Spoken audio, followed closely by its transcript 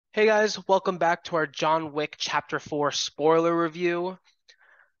Hey guys, welcome back to our John Wick Chapter 4 spoiler review.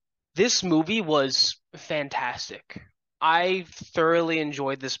 This movie was fantastic. I thoroughly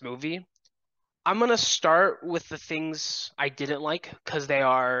enjoyed this movie. I'm gonna start with the things I didn't like because they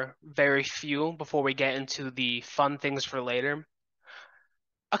are very few before we get into the fun things for later.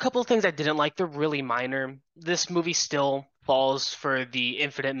 A couple of things I didn't like, they're really minor. This movie still falls for the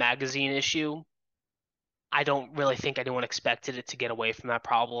Infinite Magazine issue. I don't really think anyone expected it to get away from that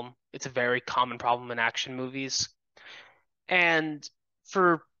problem. It's a very common problem in action movies. And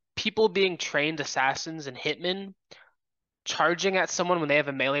for people being trained assassins and hitmen, charging at someone when they have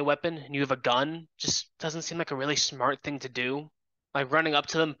a melee weapon and you have a gun just doesn't seem like a really smart thing to do. Like running up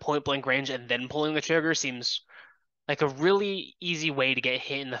to them point blank range and then pulling the trigger seems like a really easy way to get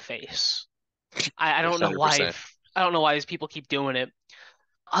hit in the face. I don't know why 100%. I don't know why these people keep doing it.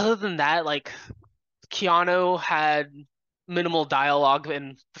 Other than that, like Keanu had minimal dialogue,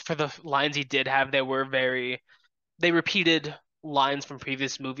 and for the lines he did have, they repeated lines from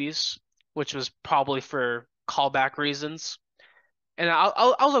previous movies, which was probably for callback reasons. And I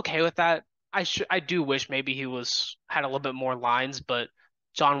was okay with that. I do wish maybe he was had a little bit more lines, but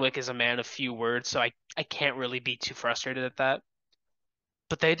John Wick is a man of few words, so I can't really be too frustrated at that.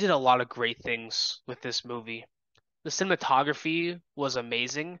 But they did a lot of great things with this movie. The cinematography was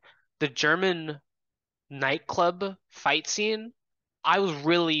amazing. The German nightclub fight scene, I was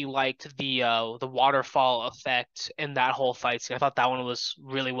really liked the waterfall effect in that whole fight scene. I thought that one was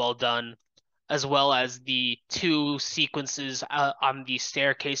really well done, as well as the two sequences on the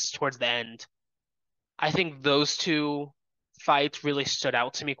staircase towards the end. I think those two fights really stood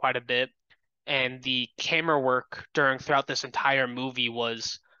out to me quite a bit, and the camera work during throughout this entire movie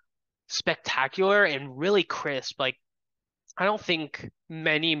was spectacular and really crisp. Like I don't think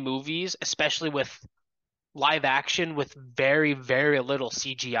many movies, especially with live action with very, very little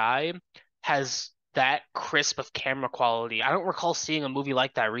CGI has that crisp of camera quality. I don't recall seeing a movie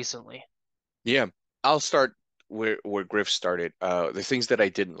like that recently. Yeah, I'll start where Griff started. The things that I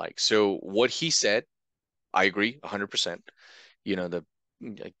didn't like. So what he said, I agree 100%. The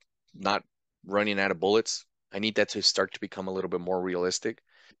like not running out of bullets. I need that to start to become a little bit more realistic.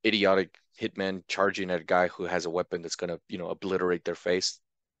 Idiotic hitman charging at a guy who has a weapon that's gonna, obliterate their face.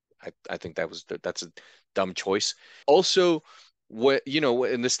 I think that's a dumb choice. Also,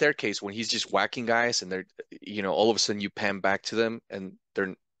 in the staircase when he's just whacking guys and they're, all of a sudden you pan back to them and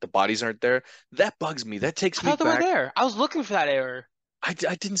the bodies aren't there. That bugs me. That I takes me thought they were back. there. I was looking for that error. I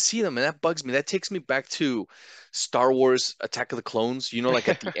didn't see them and that bugs me. That takes me back to Star Wars Attack of the Clones. Like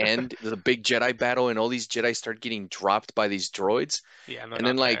at the end, the big Jedi battle and all these Jedi start getting dropped by these droids. Yeah, they're And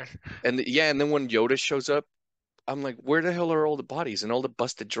then not there. yeah, and then when Yoda shows up, I'm like, where the hell are all the bodies and all the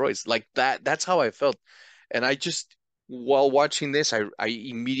busted droids? Like that's how I felt. And I just, while watching this, I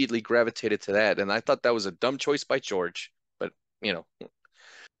immediately gravitated to that. And I thought that was a dumb choice by George. But, you know,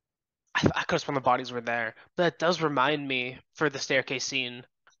 I could have sworn the bodies were there. But that does remind me for the staircase scene.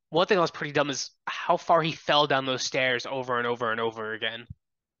 One thing that was pretty dumb is how far he fell down those stairs over and over and over again.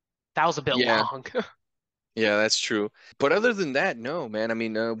 That was a bit yeah, long. yeah, that's true. But other than that, no, man. I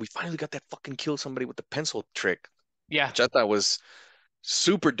mean, we finally got that fucking kill somebody with the pencil trick, Yeah, which I thought was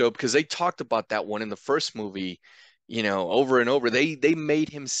super dope because they talked about that one in the first movie, over and over. They made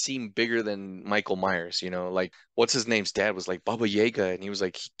him seem bigger than Michael Myers, like what's his name's dad was like Baba Yaga, and he was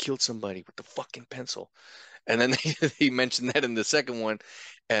like he killed somebody with the fucking pencil. And then he mentioned that in the second one,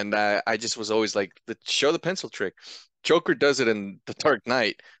 and I just was always like, show the pencil trick. Joker does it in The Dark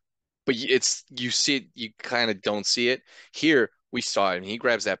Knight, but it's you see it, you kind of don't see it. Here we saw it, and he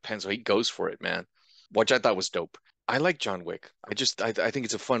grabs that pencil, he goes for it, man, which I thought was dope. I like John Wick. I think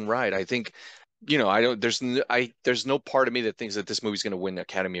it's a fun ride. I think, I don't there's no part of me that thinks that this movie's going to win the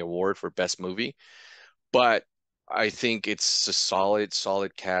Academy Award for best movie, but I think it's a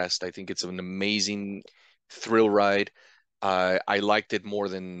solid cast. I think it's an amazing thrill ride. I liked it more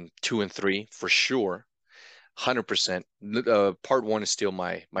than two and three for sure. 100%. Part one is still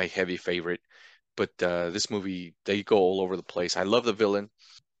my heavy favorite, but this movie they go all over the place. I love the villain.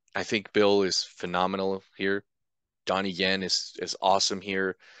 I think Bill is phenomenal here. Donnie Yen is awesome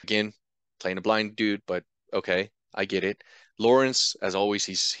here. Again, playing a blind dude, but okay, I get it. Lawrence, as always,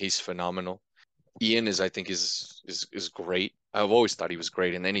 he's phenomenal. Ian I think is great. I've always thought he was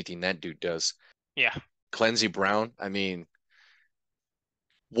great in anything that dude does. yeah. Clancy Brown, I mean,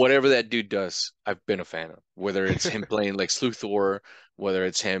 whatever that dude does, I've been a fan of. Whether it's him playing like Luthor, whether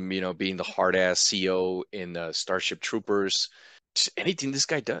it's him, being the hard ass CEO in Starship Troopers, just anything this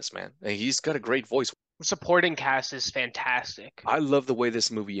guy does, man. And he's got a great voice. The supporting cast is fantastic. I love the way this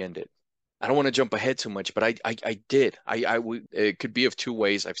movie ended. I don't want to jump ahead too much, but I did. It could be of two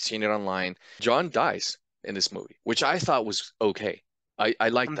ways. I've seen it online. John dies in this movie, which I thought was okay. I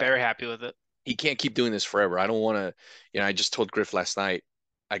like I'm that. very happy with it. He can't keep doing this forever. I don't want to, I just told Griff last night,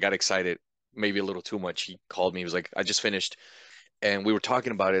 I got excited, maybe a little too much. He called me. He was like, I just finished. And we were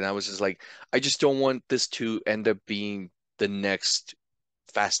talking about it. And I was just like, I just don't want this to end up being the next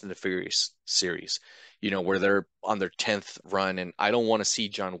Fast and the Furious series, where they're on their 10th run. And I don't want to see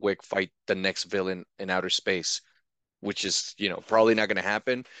John Wick fight the next villain in outer space, which is, probably not going to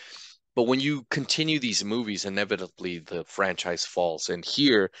happen. But when you continue these movies, inevitably the franchise falls. And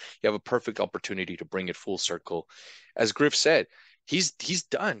here you have a perfect opportunity to bring it full circle. As Griff said, he's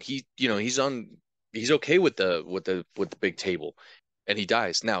done. He's okay with the big table, and he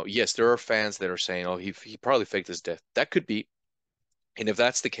dies. Now, yes, there are fans that are saying, "Oh, he probably faked his death." That could be. And if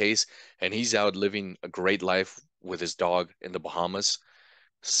that's the case, and he's out living a great life with his dog in the Bahamas,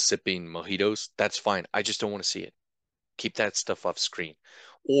 sipping mojitos, that's fine. I just don't want to see it. Keep that stuff off screen.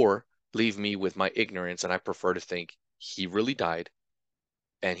 Or leave me with my ignorance, and I prefer to think he really died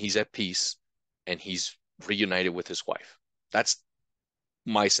and he's at peace and he's reunited with his wife. That's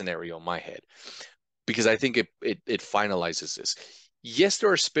my scenario in my head because I think it finalizes this. Yes, there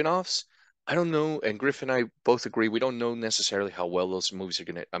are spin-offs. I don't know, and Griff and I both agree we don't know necessarily how well those movies are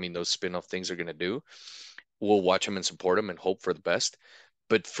gonna, I mean, those spin-off things are gonna do. We'll watch them and support them and hope for the best.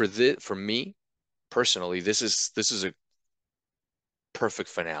 But for me personally, this is a perfect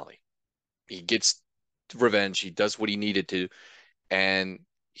finale. He gets revenge. He does what he needed to, and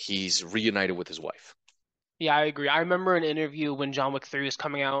he's reunited with his wife. Yeah, I agree. I remember an interview when John Wick 3 was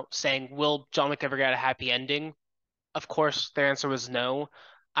coming out saying, "Will John Wick ever get a happy ending?" Of course, their answer was no.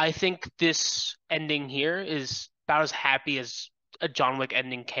 I think this ending here is about as happy as a John Wick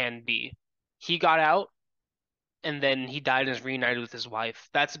ending can be. He got out and then he died and is reunited with his wife.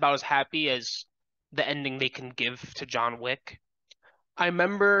 That's about as happy as the ending they can give to John Wick. I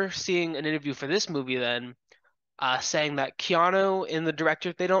remember seeing an interview for this movie then, saying that Keanu and the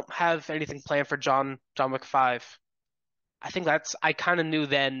director they don't have anything planned for John Wick 5. I kind of knew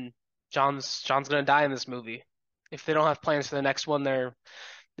then John's gonna die in this movie. If they don't have plans for the next one,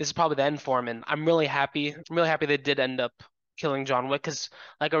 this is probably the end for him. And I'm really happy. I'm really happy they did end up killing John Wick because,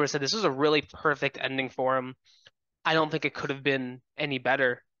 like I already said, this was a really perfect ending for him. I don't think it could have been any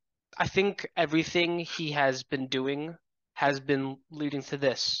better. I think everything he has been doing has been leading to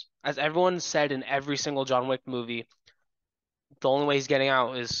this. As everyone said in every single John Wick movie, the only way he's getting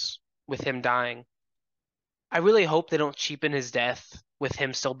out is with him dying. I really hope they don't cheapen his death with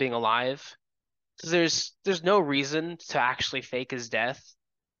him still being alive. Because there's no reason to actually fake his death.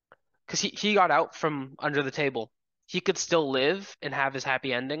 Because he got out from under the table. He could still live and have his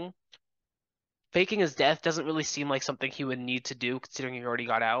happy ending. Faking his death doesn't really seem like something he would need to do, considering he already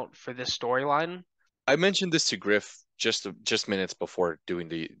got out for this storyline. I mentioned this to Griff just minutes before doing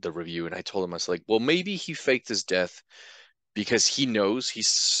the review, and I told him I was like, well, maybe he faked his death because he knows he's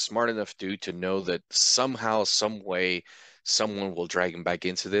smart enough dude to know that somehow, some way, someone will drag him back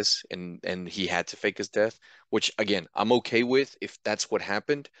into this, and he had to fake his death, which again, I'm okay with if that's what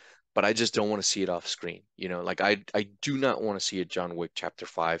happened, but I just don't want to see it off screen. Like I do not want to see a John Wick Chapter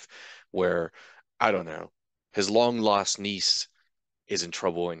 5 where I don't know, his long lost niece is in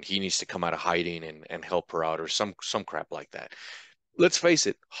trouble and he needs to come out of hiding and help her out or some crap like that. Let's face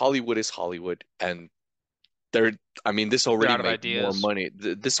it, Hollywood is Hollywood, and they're, I mean, this They're already out of made more ideas. money.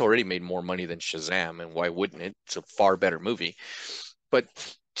 This already made more money than Shazam, and why wouldn't it? It's a far better movie. But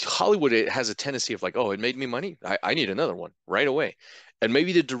Hollywood, it has a tendency of like, oh, it made me money. I need another one right away. And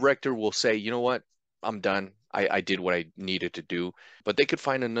maybe the director will say, you know what? I'm done. I did what I needed to do. But they could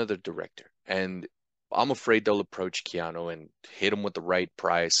find another director. And I'm afraid they'll approach Keanu and hit him with the right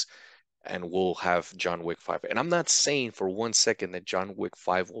price, and we'll have John Wick 5. And I'm not saying for one second that John Wick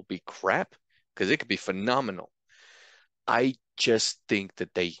 5 will be crap, because it could be phenomenal. I just think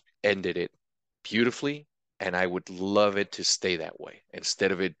that they ended it beautifully, and I would love it to stay that way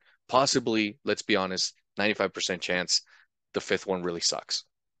instead of it possibly, let's be honest, 95% chance the fifth one really sucks.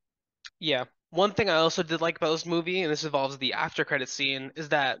 Yeah. One thing I also did like about this movie, and this involves the after credit scene, is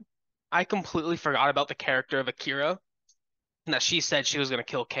that I completely forgot about the character of Akira and that she said she was going to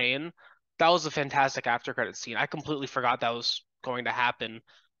kill Kane. That was a fantastic after credit scene. I completely forgot that was going to happen.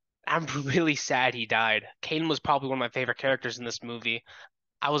 I'm really sad he died. Kane was probably one of my favorite characters in this movie.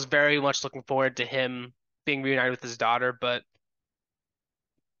 I was very much looking forward to him being reunited with his daughter, but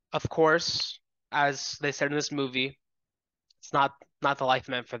of course, as they said in this movie, it's not the life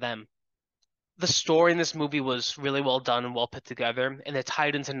meant for them. The story in this movie was really well done and well put together, and it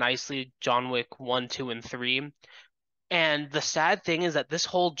tied into nicely John Wick 1, 2, and 3. And the sad thing is that this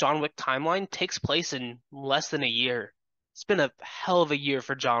whole John Wick timeline takes place in less than a year. It's been a hell of a year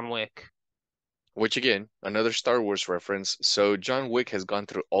for John Wick. Which again, another Star Wars reference. So John Wick has gone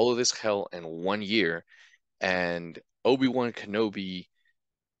through all of this hell in 1 year, and Obi-Wan Kenobi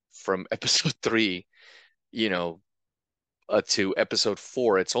from episode three, you know, to episode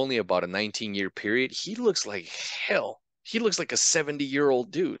four, it's only about a 19-year period. He looks like hell. He looks like a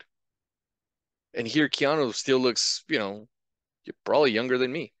 70-year-old dude. And here Keanu still looks, you're probably younger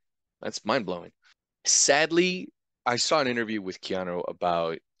than me. That's mind-blowing. Sadly, I saw an interview with Keanu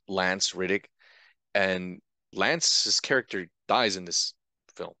about Lance Riddick, and Lance's character dies in this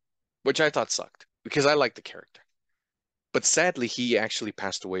film, which I thought sucked because I like the character. But sadly, he actually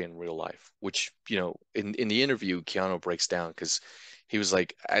passed away in real life, which, in the interview, Keanu breaks down because he was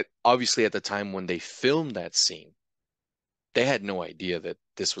like, obviously at the time when they filmed that scene, they had no idea that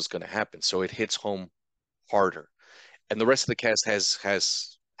this was going to happen. So it hits home harder. And the rest of the cast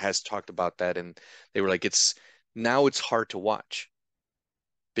has talked about that, and they were like, it's hard to watch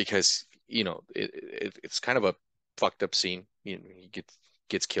because it's kind of a fucked up scene. He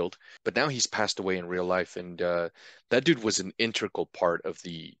gets killed, but now he's passed away in real life, and that dude was an integral part of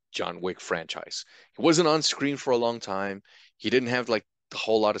the John Wick franchise. He wasn't on screen for a long time. He didn't have like a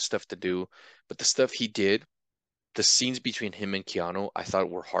whole lot of stuff to do, but the stuff he did, the scenes between him and Keanu, I thought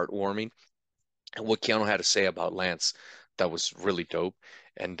were heartwarming, and what Keanu had to say about Lance, that was really dope,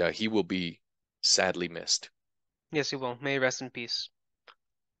 and he will be sadly missed. Yes, he will. May he rest in peace.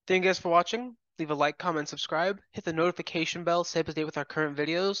 Thank you guys for watching. Leave a like, comment, subscribe. Hit the notification bell. Stay up to date with our current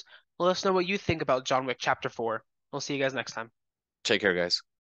videos. Let us know what you think about John Wick Chapter 4. We'll see you guys next time. Take care, guys.